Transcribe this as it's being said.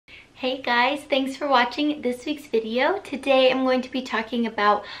Hey guys, thanks for watching this week's video. Today I'm going to be talking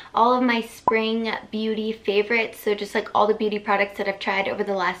about all of my spring beauty favorites. So just like all the beauty products that I've tried over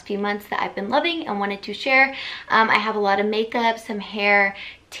the last few months that I've been loving and wanted to share. I have a lot of makeup, some hair,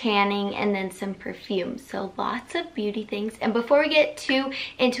 tanning, and then some perfume. So lots of beauty things. And before we get too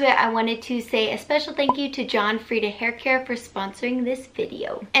into it, I wanted to say a special thank you to John Frieda Haircare for sponsoring this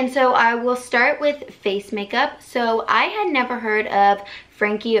video. And so I will start with face makeup. So I had never heard of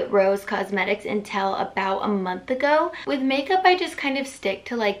Frankie Rose Cosmetics until about a month ago. With makeup, I just kind of stick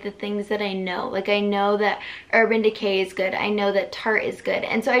to like the things that I know. Like I know that Urban Decay is good. I know that Tarte is good.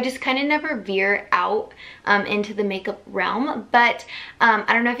 And so I just kind of never veer out into the makeup realm. But I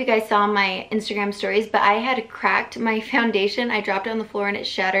don't know if you guys saw my Instagram stories, but I had cracked my foundation. I dropped it on the floor and it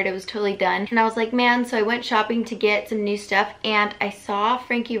shattered. It was totally done. And I was like, man, so I went shopping to get some new stuff and I saw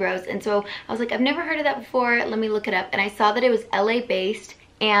Frankie Rose. And so I was like, I've never heard of that before. Let me look it up. And I saw that it was LA based.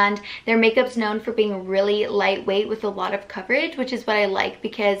 And their makeup's known for being really lightweight with a lot of coverage, which is what I like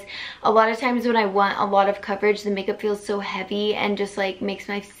because a lot of times when I want a lot of coverage, the makeup feels so heavy and just like makes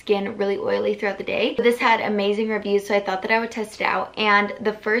my skin really oily throughout the day. This had amazing reviews, so I thought that I would test it out. And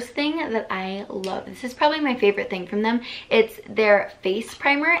the first thing that I love, this is probably my favorite thing from them, it's their face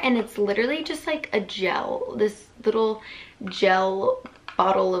primer, and it's literally just like a gel, this little gel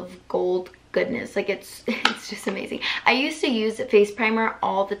bottle of gold goodness. Like it's just amazing. I used to use face primer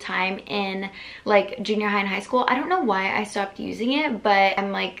all the time in like junior high and high school. I don't know why I stopped using it, but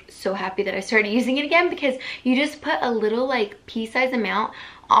I'm like so happy that I started using it again because you just put a little like pea-sized amount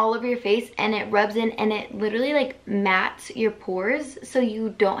all over your face and it rubs in and it literally like mats your pores so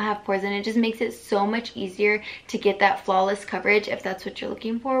you don't have pores, and it just makes it so much easier to get that flawless coverage if that's what you're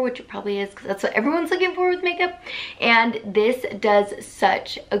looking for, which it probably is because that's what everyone's looking for with makeup. And this does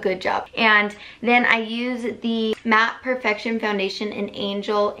such a good job. And then I use the Matte Perfection Foundation in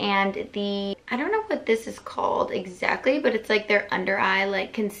Angel and the, I don't know what this is called exactly, but it's like their under eye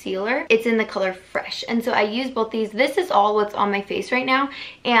like concealer. It's in the color Fresh. And so I use both these. This is all what's on my face right now.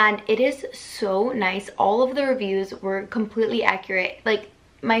 And it is so nice. All of the reviews were completely accurate. Like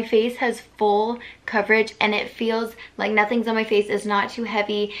my face has full coverage and it feels like nothing's on my face. It's not too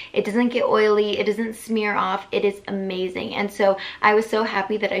heavy. It doesn't get oily. It doesn't smear off. It is amazing. And so I was so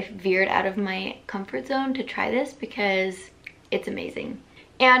happy that I veered out of my comfort zone to try this because it's amazing.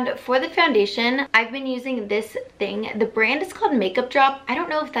 And for the foundation, I've been using this thing. The brand is called Makeup Drop. I don't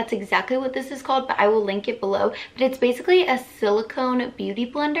know if that's exactly what this is called, but I will link it below. But it's basically a silicone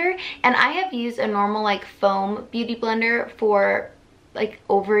beauty blender. And I have used a normal like foam beauty blender for like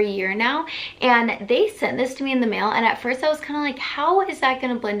over a year now, and they sent this to me in the mail, and at first I was kind of like, how is that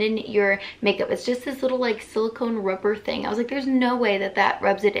going to blend in your makeup? It's just this little like silicone rubber thing. I was like, there's no way that that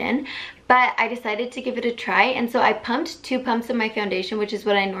rubs it in. But I decided to give it a try, and so I pumped 2 pumps of my foundation, which is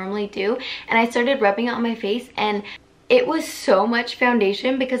what I normally do, and I started rubbing it on my face, and it was so much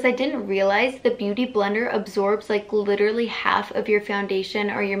foundation because I didn't realize the beauty blender absorbs like literally half of your foundation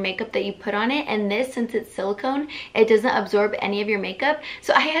or your makeup that you put on it. And this, since it's silicone, it doesn't absorb any of your makeup.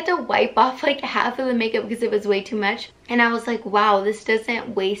 So I had to wipe off like half of the makeup because it was way too much. And I was like, wow, this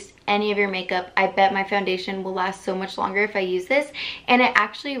doesn't waste any of your makeup. I bet my foundation will last so much longer if I use this. And it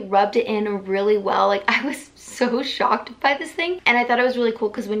actually rubbed it in really well. Like I was so shocked by this thing. And I thought it was really cool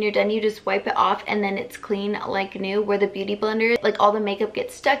because when you're done, you just wipe it off and then it's clean like new. Where the beauty blender, like all the makeup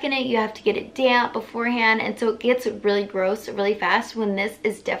gets stuck in it. You have to get it damp beforehand. And so it gets really gross really fast, when this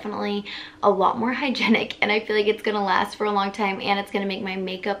is definitely a lot more hygienic. And I feel like it's gonna last for a long time, and it's gonna make my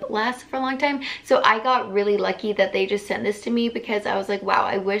makeup last for a long time. So I got really lucky that they just sent this to me because I was like, wow,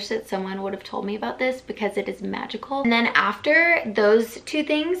 I wish that someone would have told me about this because it is magical. And then after those 2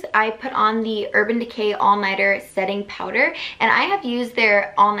 things, I put on the Urban Decay All Nighter Setting Powder, and I have used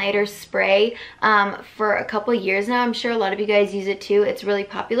their All Nighter spray for a couple years now. I'm sure a lot of you guys use it too. It's really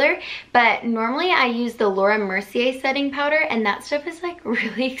popular, but normally I use the Laura Mercier setting powder, and that stuff is like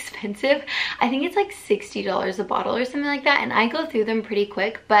really expensive. I think it's like $60 a bottle or something like that, and I go through them pretty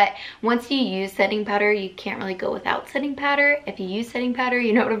quick. But once you use setting powder, you can't really go without setting powder. If you use setting powder,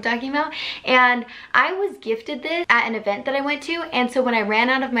 you know what I'm talking about. And I was gifted this at an event that I went to, and so when I ran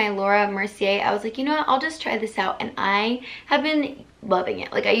out of my Laura Mercier, I was like, you know what, I'll just try this out. And I have been loving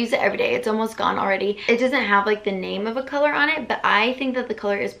it. Like I use it every day. It's almost gone already. It doesn't have like the name of a color on it, but I think that the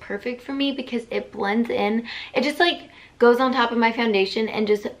color is perfect for me because it blends in. It just like goes on top of my foundation and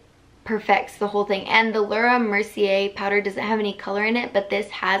just perfects the whole thing. And the Laura Mercier powder doesn't have any color in it, but this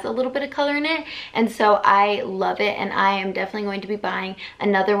has a little bit of color in it, and so I love it. And I am definitely going to be buying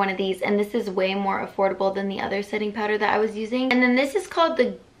another one of these, and this is way more affordable than the other setting powder that I was using. And then this is called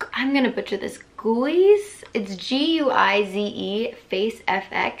the, I'm gonna butcher this, Guize, it's Guize Face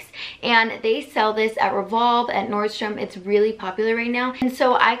FX, and they sell this at Revolve, at Nordstrom. It's really popular right now. And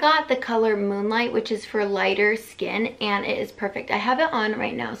so I got the color Moonlight, which is for lighter skin, and it is perfect. I have it on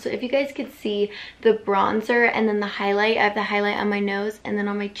right now, so if you guys could see the bronzer and then the highlight, I have the highlight on my nose and then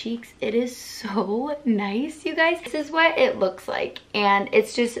on my cheeks. It is so nice, you guys. This is what it looks like, and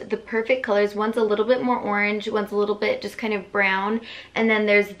it's just the perfect colors. One's a little bit more orange, one's a little bit just kind of brown, and then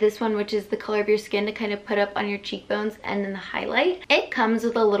there's this one which is the color of your skin to kind of put up on your cheekbones, and then the highlight. It comes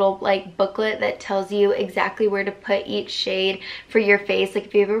with a little like booklet that tells you exactly where to put each shade for your face, like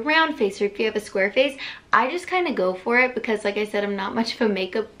if you have a round face or if you have a square face. I just kind of go for it because, like I said, I'm not much of a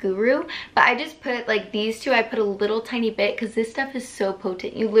makeup guru, but I just put like these two, I put a little tiny bit because this stuff is so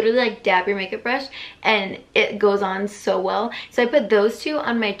potent. You literally like dab your makeup brush and it goes on so well. So I put those two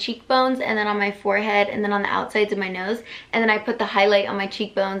on my cheekbones and then on my forehead and then on the outsides of my nose, and then I put the highlight on my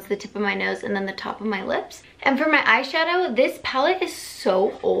cheekbones, the tip of my nose, and then the top of my lips. And for my eyeshadow, this palette is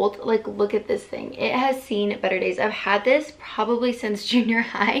so old. Like, look at this thing. It has seen better days. I've had this probably since junior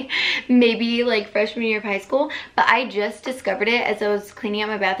high, maybe like freshman year of high school, but I just discovered it as I was cleaning out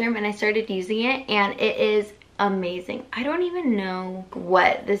my bathroom and I started using it, and it is amazing. I don't even know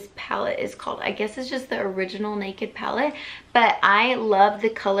what this palette is called. I guess it's just the original Naked palette, but I love the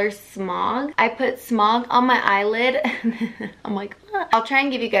color Smog. I put Smog on my eyelid. I'm like, ah. I'll try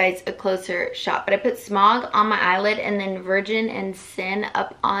and give you guys a closer shot, but I put Smog on my eyelid and then Virgin and Sin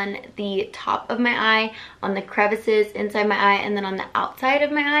up on the top of my eye, on the crevices inside my eye, and then on the outside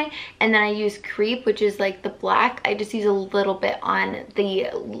of my eye. And then I use Creep, which is like the black. I just use a little bit on the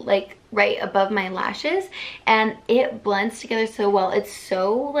like right above my lashes, and it blends together so well. It's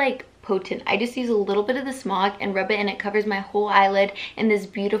so like potent. I just use a little bit of the Smog and rub it, and it covers my whole eyelid in this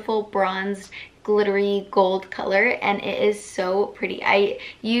beautiful bronzed glittery gold color, and it is so pretty. I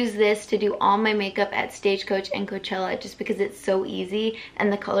use this to do all my makeup at Stagecoach and Coachella just because it's so easy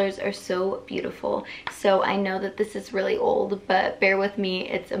and the colors are so beautiful. So I know that this is really old, but bear with me,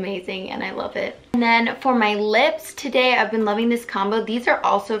 it's amazing and I love it. And then for my lips today, I've been loving this combo. These are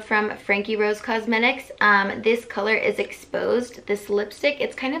also from Frankie Rose Cosmetics. This color is Exposed, this lipstick.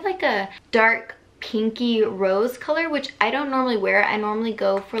 It's kind of like a dark pinky rose color, which I don't normally wear. I normally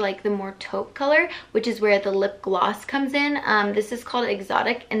go for like the more taupe color, which is where the lip gloss comes in. This is called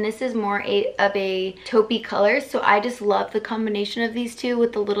Exotic, and this is more of a taupey color, so I just love the combination of these two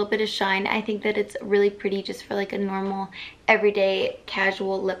with a little bit of shine. I think that it's really pretty just for like a normal everyday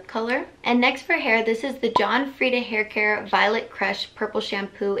casual lip color. And next for hair, this is the John Frieda Haircare Violet Crush Purple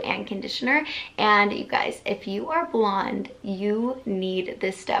Shampoo and Conditioner. And you guys, if you are blonde, you need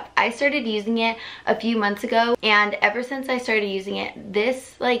this stuff. I started using it a few months ago, and ever since I started using it,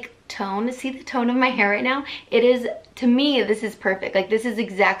 this like tone, see the tone of my hair right now? It is, to me, this is perfect. Like, this is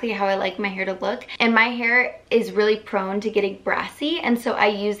exactly how I like my hair to look, and my hair is really prone to getting brassy, and so I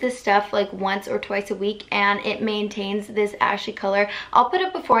use this stuff like once or twice a week, and it maintains this ashy color. I'll put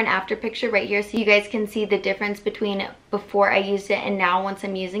a before and after picture right here so you guys can see the difference between before I used it and now once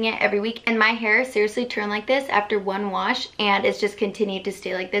I'm using it every week. And my hair seriously turned like this after one wash, and it's just continued to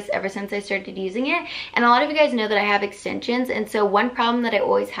stay like this ever since I started using it. And a lot of you guys know that I have extensions, and so one problem that I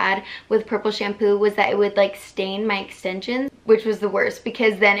always had with purple shampoo was that it would like stain my extensions, which was the worst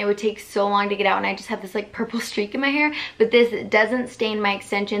because then it would take so long to get out and I just have this like purple streak in my hair. But this doesn't stain my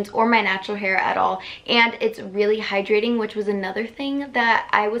extensions or my natural hair at all, and it's really hydrating, which was another thing that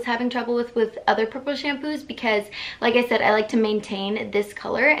I was having trouble with other purple shampoos, because like I said, I like to maintain this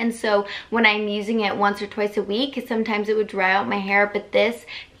color, and so when I'm using it once or twice a week, sometimes it would dry out my hair, but this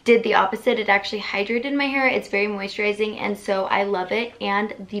did the opposite. It actually hydrated my hair. It's very moisturizing, and so I love it.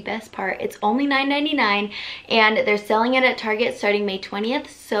 And the best part, it's only $9.99, and they're selling it at Target starting May 20th.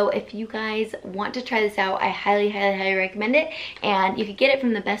 So if you guys want to try this out, I highly, highly, highly recommend it. And you can get it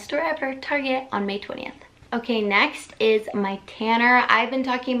from the best store ever, Target, on May 20th. Okay, next is my tanner. I've been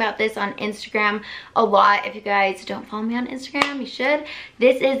talking about this on Instagram a lot. If you guys don't follow me on Instagram, you should.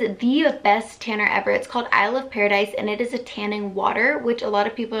 This is the best tanner ever. It's called Isle of Paradise, and it is a tanning water, which a lot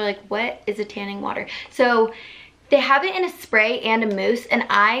of people are like, what is a tanning water? So they have it in a spray and a mousse, and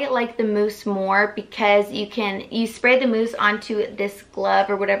I like the mousse more because you spray the mousse onto this glove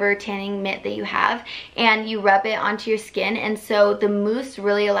or whatever tanning mitt that you have, and you rub it onto your skin, and so the mousse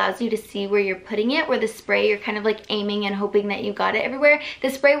really allows you to see where you're putting it, where the spray you're kind of like aiming and hoping that you got it everywhere. The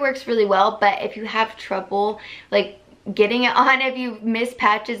spray works really well, but if you have trouble like getting it on, if you miss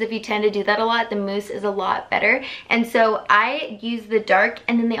patches, if you tend to do that a lot, the mousse is a lot better. And so I use the dark,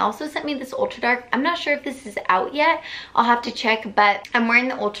 and then they also sent me this ultra dark. I'm not sure if this is out yet, I'll have to check, but I'm wearing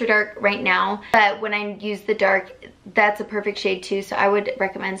the ultra dark right now. But when I use the dark, that's a perfect shade too, so I would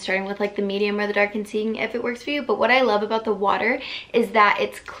recommend starting with like the medium or the dark and seeing if it works for you. But what I love about the water is that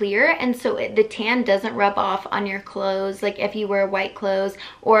it's clear, and so the tan doesn't rub off on your clothes, like if you wear white clothes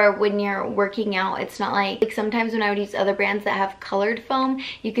or when you're working out. It's not like sometimes when I would use other brands that have colored foam,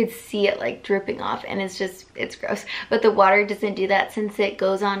 you could see it like dripping off, and it's gross. But the water doesn't do that since it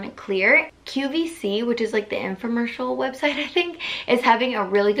goes on clear. QVC, which is like the infomercial website, I think, is having a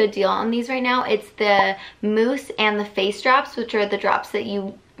really good deal on these right now. It's the mousse and the face drops, which are the drops that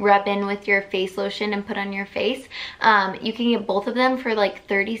you rub in with your face lotion and put on your face. You can get both of them for like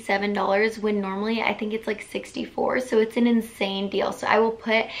 $37 when normally I think it's like $64, so it's an insane deal. So I will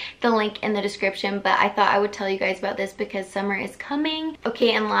put the link in the description, but I thought I would tell you guys about this because summer is coming.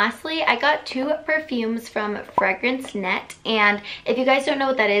 Okay, and lastly, I got 2 perfumes from Fragrance Net, and if you guys don't know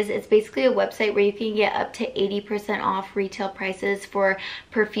what that is, it's basically a website where you can get up to 80% off retail prices for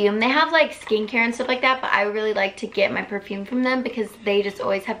perfume. They have like skincare and stuff like that, but I really like to get my perfume from them because they just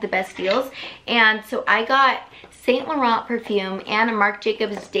always have the best deals. And so I got Saint Laurent perfume and a Marc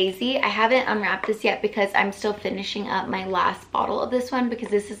Jacobs Daisy. I haven't unwrapped this yet because I'm still finishing up my last bottle of this one because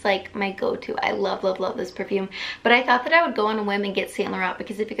this is like my go-to. I love, love, love this perfume. But I thought that I would go on a whim and get Saint Laurent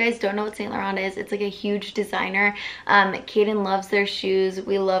because if you guys don't know what Saint Laurent is, it's like a huge designer. CADEN loves their shoes.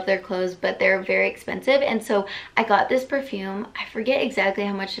 We love their clothes, but they're very expensive. And so I got this perfume. I forget exactly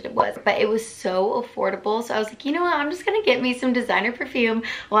how much it was, but it was so affordable. So I was like, you know what? I'm just gonna get me some designer perfume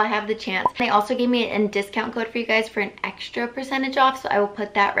while I have the chance. They also gave me a discount code for you guys for an extra percentage off, so I will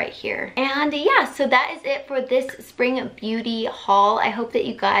put that right here. And yeah, so that is it for this spring beauty haul. I hope that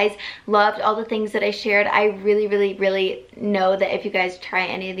you guys loved all the things that I shared. I really, really, really know that if you guys try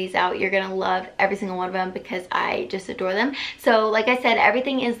any of these out, you're gonna love every single one of them because I just adore them. So like I said,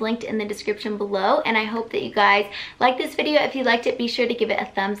 everything is linked in the description below, and I hope that you guys like this video. If you liked it, be sure to give it a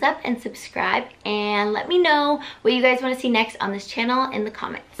thumbs up and subscribe, and let me know what you guys want to see next on this channel in the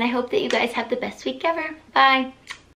comments. And I hope that you guys have the best week ever. Bye.